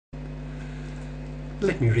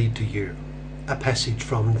Let me read to you a passage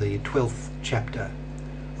from the 12th chapter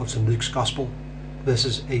of St. Luke's Gospel,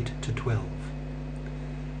 verses 8 to 12.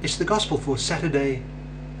 It's the Gospel for Saturday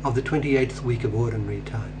of the 28th week of Ordinary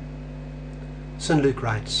Time. St. Luke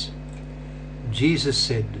writes, Jesus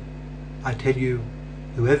said, I tell you,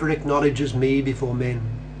 whoever acknowledges me before men,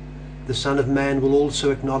 the Son of Man will also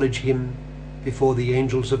acknowledge him before the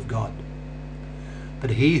angels of God. But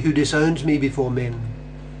he who disowns me before men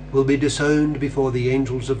will be disowned before the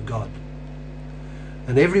angels of God.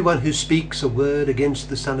 And everyone who speaks a word against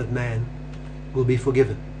the Son of Man will be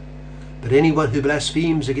forgiven, but anyone who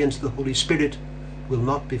blasphemes against the Holy Spirit will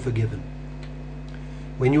not be forgiven.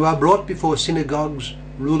 When you are brought before synagogues,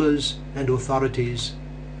 rulers, and authorities,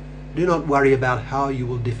 do not worry about how you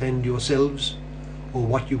will defend yourselves or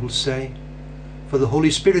what you will say, for the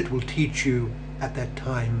Holy Spirit will teach you at that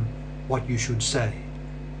time what you should say.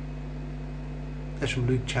 That's from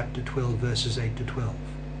Luke chapter 12, verses 8 to 12.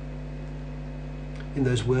 In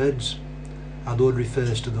those words, our Lord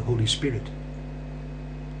refers to the Holy Spirit.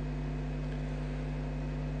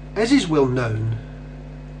 As is well known,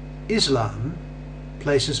 Islam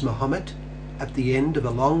places Muhammad at the end of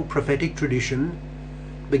a long prophetic tradition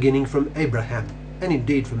beginning from Abraham, and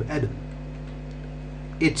indeed from Adam.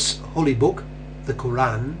 Its holy book, the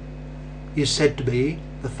Quran, is said to be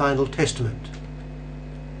the final testament.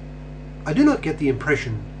 I do not get the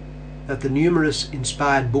impression that the numerous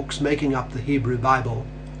inspired books making up the Hebrew Bible,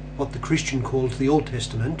 what the Christian calls the Old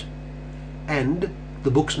Testament, and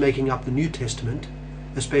the books making up the New Testament,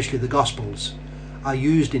 especially the Gospels, are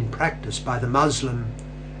used in practice by the Muslim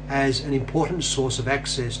as an important source of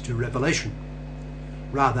access to revelation.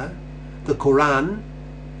 Rather, the Quran,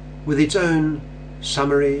 with its own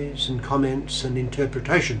summaries and comments and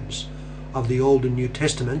interpretations of the Old and New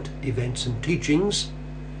Testament events and teachings,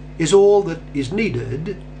 is all that is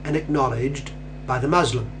needed and acknowledged by the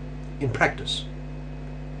Muslim in practice.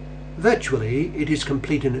 Virtually, it is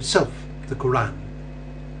complete in itself, the Quran.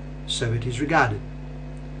 So it is regarded.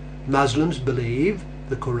 Muslims believe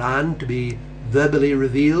the Quran to be verbally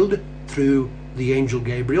revealed through the angel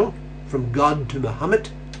Gabriel from God to Muhammad,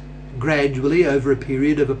 gradually over a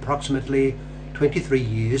period of approximately 23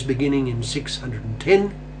 years, beginning in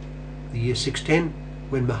 610, the year 610,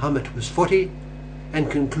 when Muhammad was 40, and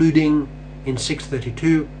concluding in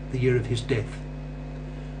 632, the year of his death.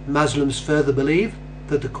 Muslims further believe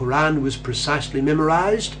that the Quran was precisely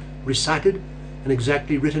memorized, recited, and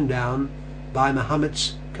exactly written down by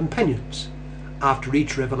Muhammad's companions after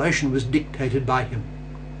each revelation was dictated by him.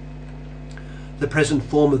 The present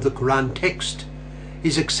form of the Quran text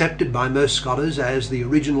is accepted by most scholars as the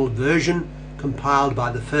original version compiled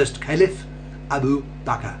by the first Caliph, Abu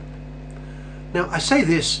Bakr. Now, I say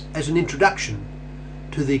this as an introduction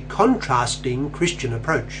to the contrasting Christian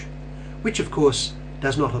approach, which of course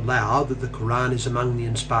does not allow that the Quran is among the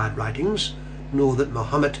inspired writings, nor that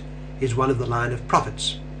Muhammad is one of the line of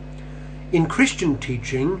prophets. In Christian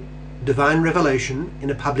teaching, divine revelation in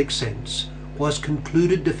a public sense was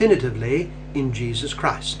concluded definitively in Jesus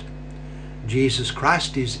Christ. Jesus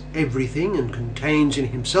Christ is everything and contains in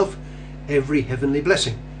himself every heavenly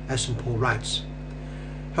blessing, as St. Paul writes.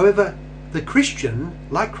 However, the Christian,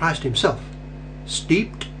 like Christ himself,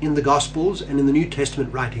 steeped in the Gospels and in the New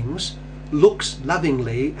Testament writings, looks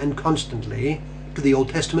lovingly and constantly to the Old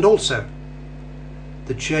Testament also.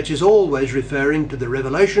 The Church is always referring to the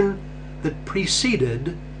revelation that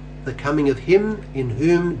preceded the coming of him in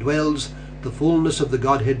whom dwells the fullness of the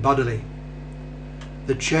Godhead bodily.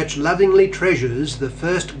 The Church lovingly treasures the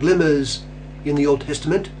first glimmers in the Old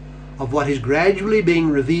Testament of what is gradually being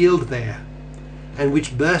revealed there, and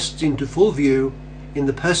which bursts into full view in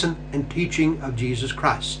the person and teaching of Jesus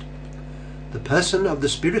Christ. The person of the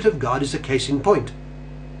Spirit of God is a case in point.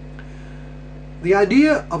 The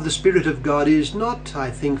idea of the Spirit of God is not, I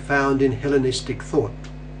think, found in Hellenistic thought.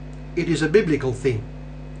 It is a biblical theme.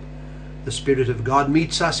 The Spirit of God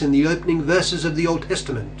meets us in the opening verses of the Old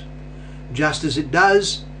Testament, just as it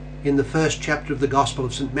does in the first chapter of the Gospel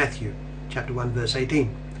of St. Matthew, chapter 1, verse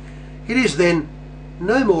 18. It is then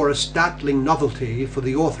no more a startling novelty for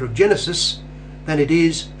the author of Genesis than it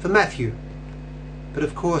is for Matthew. But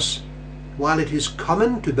of course, while it is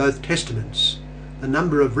common to both Testaments, the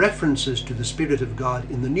number of references to the Spirit of God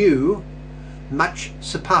in the New much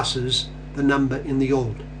surpasses the number in the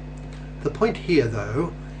Old. The point here,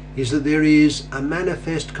 though, is that there is a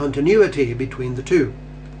manifest continuity between the two.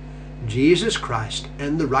 Jesus Christ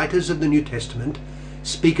and the writers of the New Testament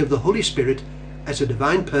speak of the Holy Spirit as a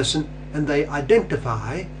divine person, and they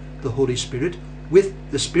identify the Holy Spirit with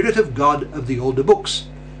the Spirit of God of the older books,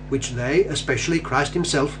 which they, especially Christ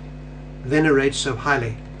himself, venerate so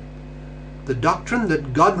highly. The doctrine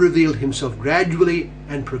that God revealed himself gradually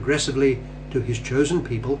and progressively to his chosen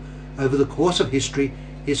people over the course of history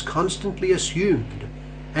is constantly assumed,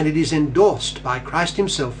 and it is endorsed by Christ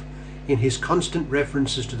himself in his constant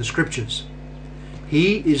references to the Scriptures.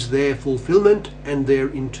 He is their fulfillment and their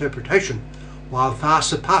interpretation, while far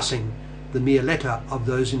surpassing the mere letter of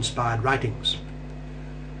those inspired writings.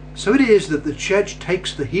 So it is that the Church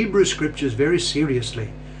takes the Hebrew Scriptures very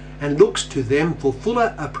seriously and looks to them for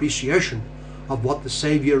fuller appreciation of what the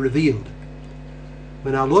Saviour revealed.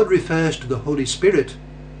 When our Lord refers to the Holy Spirit,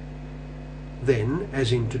 then,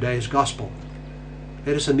 as in today's Gospel,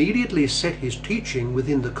 let us immediately set his teaching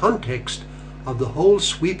within the context of the whole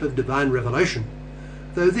sweep of divine revelation,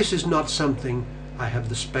 though this is not something I have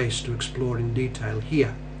the space to explore in detail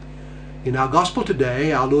here. In our Gospel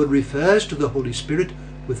today, our Lord refers to the Holy Spirit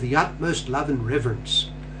with the utmost love and reverence.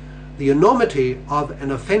 The enormity of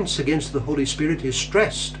an offence against the Holy Spirit is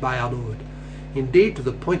stressed by our Lord, indeed to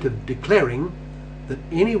the point of declaring that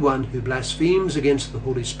anyone who blasphemes against the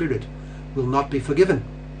Holy Spirit will not be forgiven.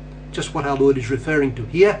 Just what our Lord is referring to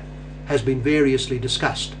here has been variously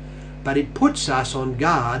discussed, but it puts us on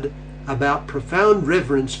guard about profound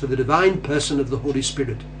reverence for the divine person of the Holy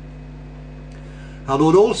Spirit. Our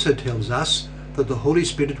Lord also tells us that the Holy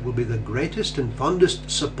Spirit will be the greatest and fondest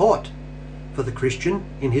support for the Christian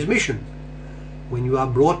in his mission. When you are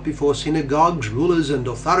brought before synagogues, rulers and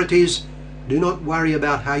authorities, do not worry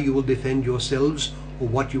about how you will defend yourselves or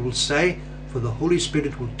what you will say, for the Holy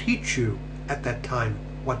Spirit will teach you at that time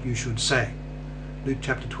what you should say. Luke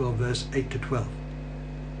chapter 12, verse 8 to 12.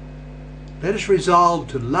 Let us resolve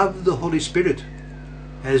to love the Holy Spirit,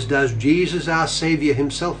 as does Jesus our Saviour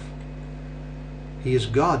himself. He is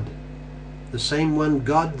God, the same one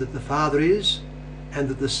God that the Father is, and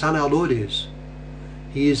that the Son our Lord is.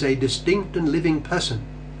 He is a distinct and living person,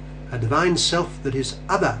 a divine self that is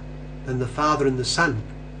other than the Father and the Son,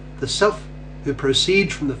 the self who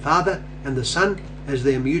proceeds from the Father and the Son as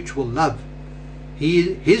their mutual love.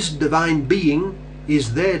 His divine being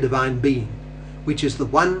is their divine being, which is the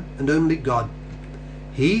one and only God.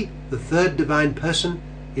 He, the third divine person,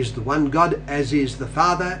 is the one God, as is the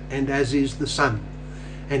Father and as is the Son.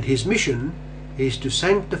 And his mission is to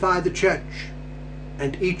sanctify the Church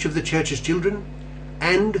and each of the Church's children,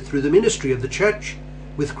 and through the ministry of the Church,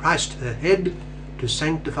 with Christ her head, to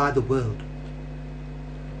sanctify the world.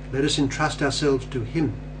 Let us entrust ourselves to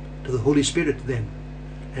him, to the Holy Spirit then,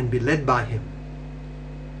 and be led by him